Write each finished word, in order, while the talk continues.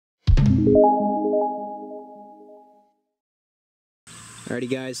Alrighty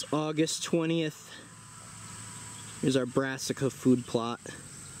guys, August 20th. Here's our brassica food plot.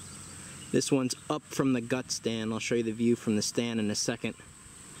 This one's up from the gut stand. I'll show you the view from the stand in a second.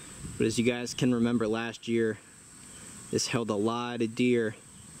 But as you guys can remember, last year this held a lot of deer.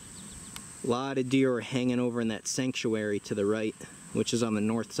 A lot of deer were hanging over in that sanctuary to the right, which is on the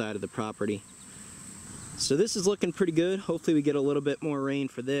north side of the property. So this is looking pretty good. Hopefully we get a little bit more rain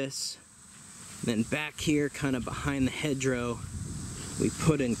for this. And then back here, kind of behind the hedgerow, we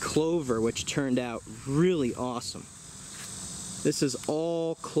put in clover, which turned out really awesome. This is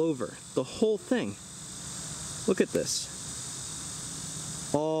all clover, the whole thing. Look at this.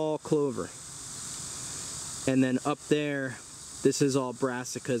 All clover. And then up there, this is all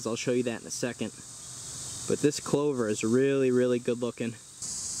brassicas. I'll show you that in a second. But this clover is really, really good looking.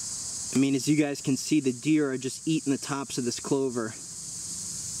 I mean, as you guys can see, the deer are just eating the tops of this clover.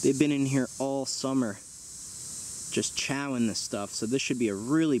 They've been in here all summer, just chowing this stuff, so this should be a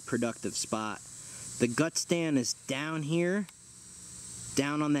really productive spot. The gut stand is down here,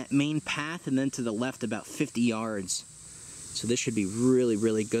 down on that main path, and then to the left about 50 yards. So this should be really,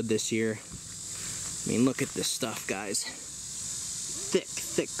 really good this year. I mean, look at this stuff, guys. Thick,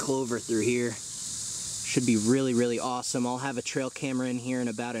 thick clover through here. Should be really, really awesome. I'll have a trail camera in here in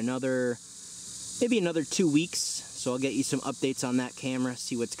about maybe another 2 weeks, so I'll get you some updates on that camera,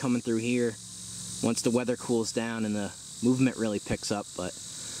 see what's coming through here once the weather cools down and the movement really picks up. But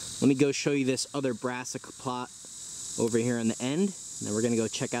let me go show you this other brassica plot over here on the end, and then we're gonna go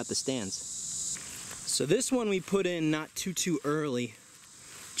check out the stands. So this one we put in not too early,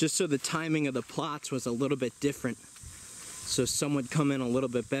 just so the timing of the plots was a little bit different, so some would come in a little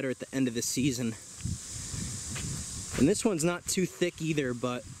bit better at the end of the season. And this one's not too thick either,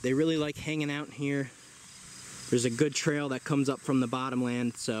 but they really like hanging out here. There's a good trail that comes up from the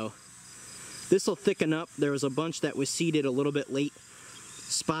bottomland, so this will thicken up. There was a bunch that was seeded a little bit late.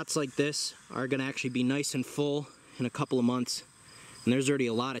 Spots like this are gonna actually be nice and full in a couple of months. And there's already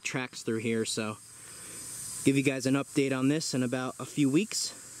a lot of tracks through here, so give you guys an update on this in about a few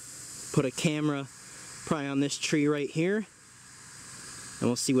weeks. Put a camera probably on this tree right here, and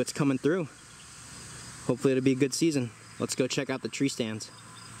we'll see what's coming through. Hopefully it'll be a good season. Let's go check out the tree stands.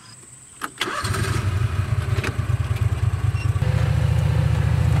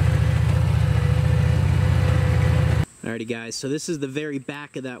 Alrighty guys, so this is the very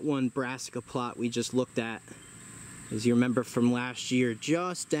back of that one brassica plot we just looked at. As you remember from last year,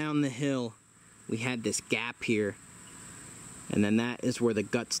 just down the hill, we had this gap here. And then that is where the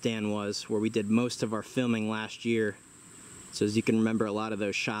gut stand was, where we did most of our filming last year. So as you can remember, a lot of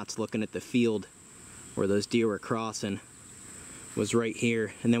those shots looking at the field where those deer were crossing was right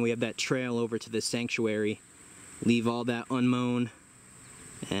here. And then we have that trail over to this sanctuary. Leave all that unmown,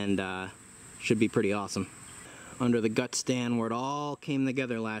 and should be pretty awesome. Under the gut stand where it all came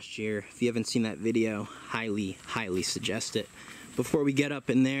together last year. If you haven't seen that video, highly suggest it. Before we get up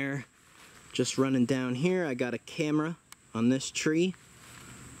in there, just running down here, I got a camera on this tree,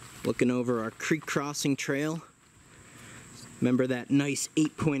 looking over our creek crossing trail. Remember that nice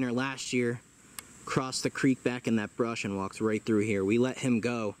 8-pointer last year? Crossed the creek back in that brush and walks right through here. We let him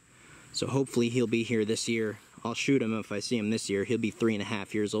go, so hopefully he'll be here this year. I'll shoot him if I see him this year. He'll be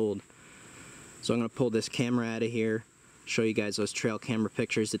 3.5 years old. So I'm gonna pull this camera out of here, show you guys those trail camera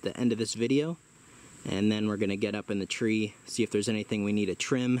pictures at the end of this video, and then we're gonna get up in the tree, see if there's anything we need to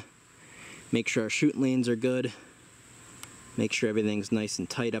trim, make sure our shooting lanes are good, make sure everything's nice and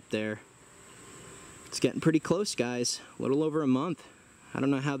tight up there. It's getting pretty close, guys. A little over a month. I don't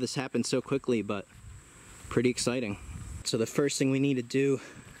know how this happened so quickly, but pretty exciting. So the first thing we need to do,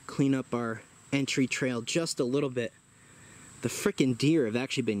 clean up our entry trail just a little bit. The frickin' deer have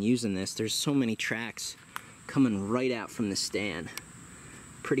actually been using this. There's so many tracks coming right out from the stand.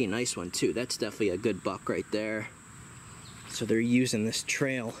 Pretty nice one too. That's definitely a good buck right there. So they're using this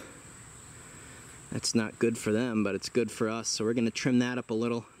trail. That's not good for them, but it's good for us. So we're gonna trim that up a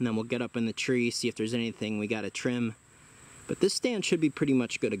little, and then we'll get up in the tree, see if there's anything we gotta trim. But this stand should be pretty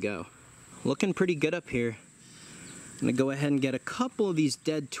much good to go. Looking pretty good up here. I'm gonna go ahead and get a couple of these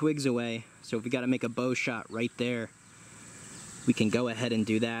dead twigs away. So if we gotta make a bow shot right there, we can go ahead and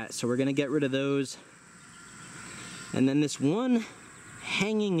do that. So we're gonna get rid of those. And then this one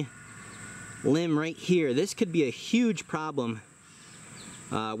hanging limb right here, this could be a huge problem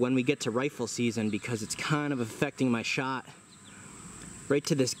when we get to rifle season, because it's kind of affecting my shot right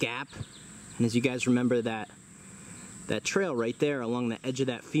to this gap. And as you guys remember, that trail right there along the edge of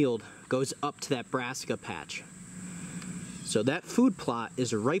that field goes up to that brassica patch. So that food plot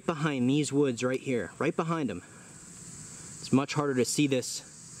is right behind these woods right here, right behind them. It's much harder to see this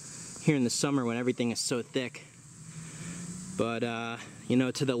here in the summer when everything is so thick. But you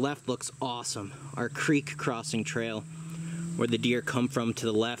know, to the left looks awesome. Our creek crossing trail, where the deer come from to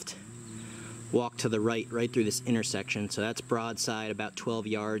the left, walk to the right through this intersection. So that's broadside, about 12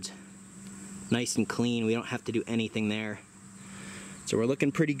 yards. Nice and clean, we don't have to do anything there. So we're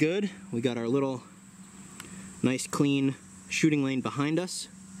looking pretty good. We got our little nice clean shooting lane behind us.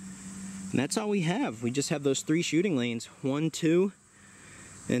 And that's all we have. We just have those 3 shooting lanes, 1, 2,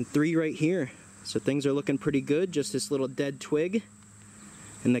 and 3 right here. So things are looking pretty good. Just this little dead twig.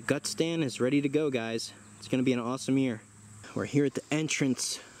 And the gut stand is ready to go, guys. It's gonna be an awesome year. We're here at the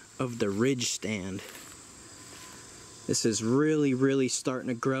entrance of the ridge stand. This is really starting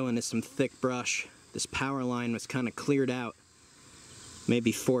to grow into some thick brush. This power line was kind of cleared out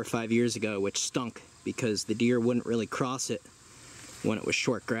maybe 4 or 5 years ago, which stunk because the deer wouldn't really cross it when it was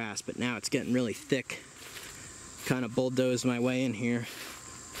short grass, but now it's getting really thick. Kind of bulldozed my way in here.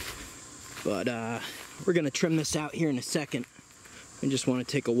 But we're gonna trim this out here in a second. I just want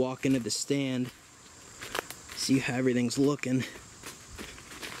to take a walk into the stand, see how everything's looking.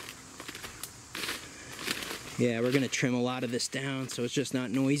 Yeah, we're gonna trim a lot of this down so it's just not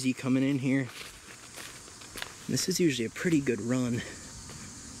noisy coming in here. This is usually a pretty good run,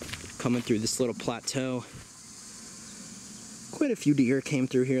 coming through this little plateau. Quite a few deer came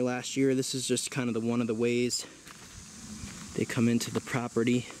through here last year. This is just kind of one of the ways they come into the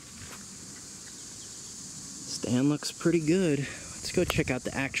property. Stand looks pretty good. Let's go check out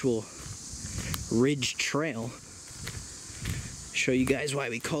the actual ridge trail. Show you guys why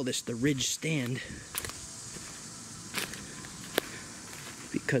we call this the ridge stand.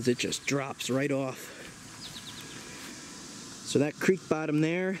 Because it just drops right off. So that creek bottom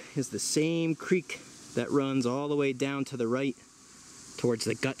there is the same creek that runs all the way down to the right towards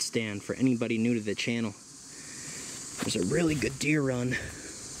the gut stand for anybody new to the channel. There's a really good deer run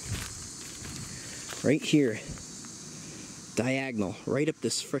right here, diagonal, right up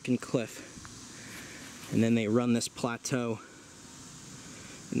this frickin' cliff. And then they run this plateau.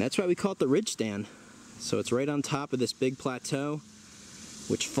 And that's why we call it the ridge stand. So it's right on top of this big plateau,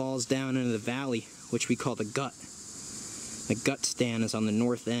 which falls down into the valley, which we call the gut. The gut stand is on the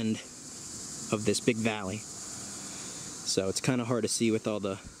north end of this big valley. So it's kind of hard to see with all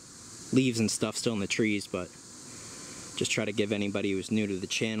the leaves and stuff still in the trees, but just try to give anybody who's new to the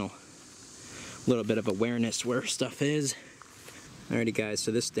channel a little bit of awareness where stuff is. Alrighty guys,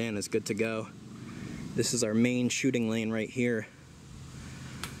 so this stand is good to go. This is our main shooting lane right here.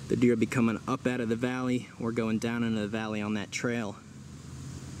 The deer will be coming up out of the valley or going down into the valley on that trail.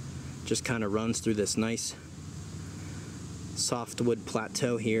 Just kind of runs through this nice softwood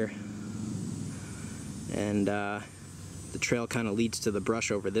plateau here. And the trail kind of leads to the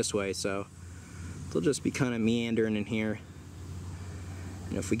brush over this way, so they'll just be kind of meandering in here.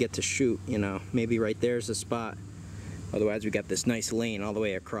 And if we get to shoot, you know, maybe right there's a spot. Otherwise, we got this nice lane all the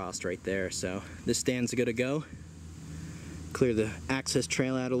way across right there. So this stand's good to go. Clear the access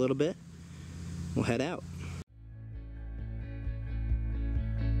trail out a little bit. We'll head out.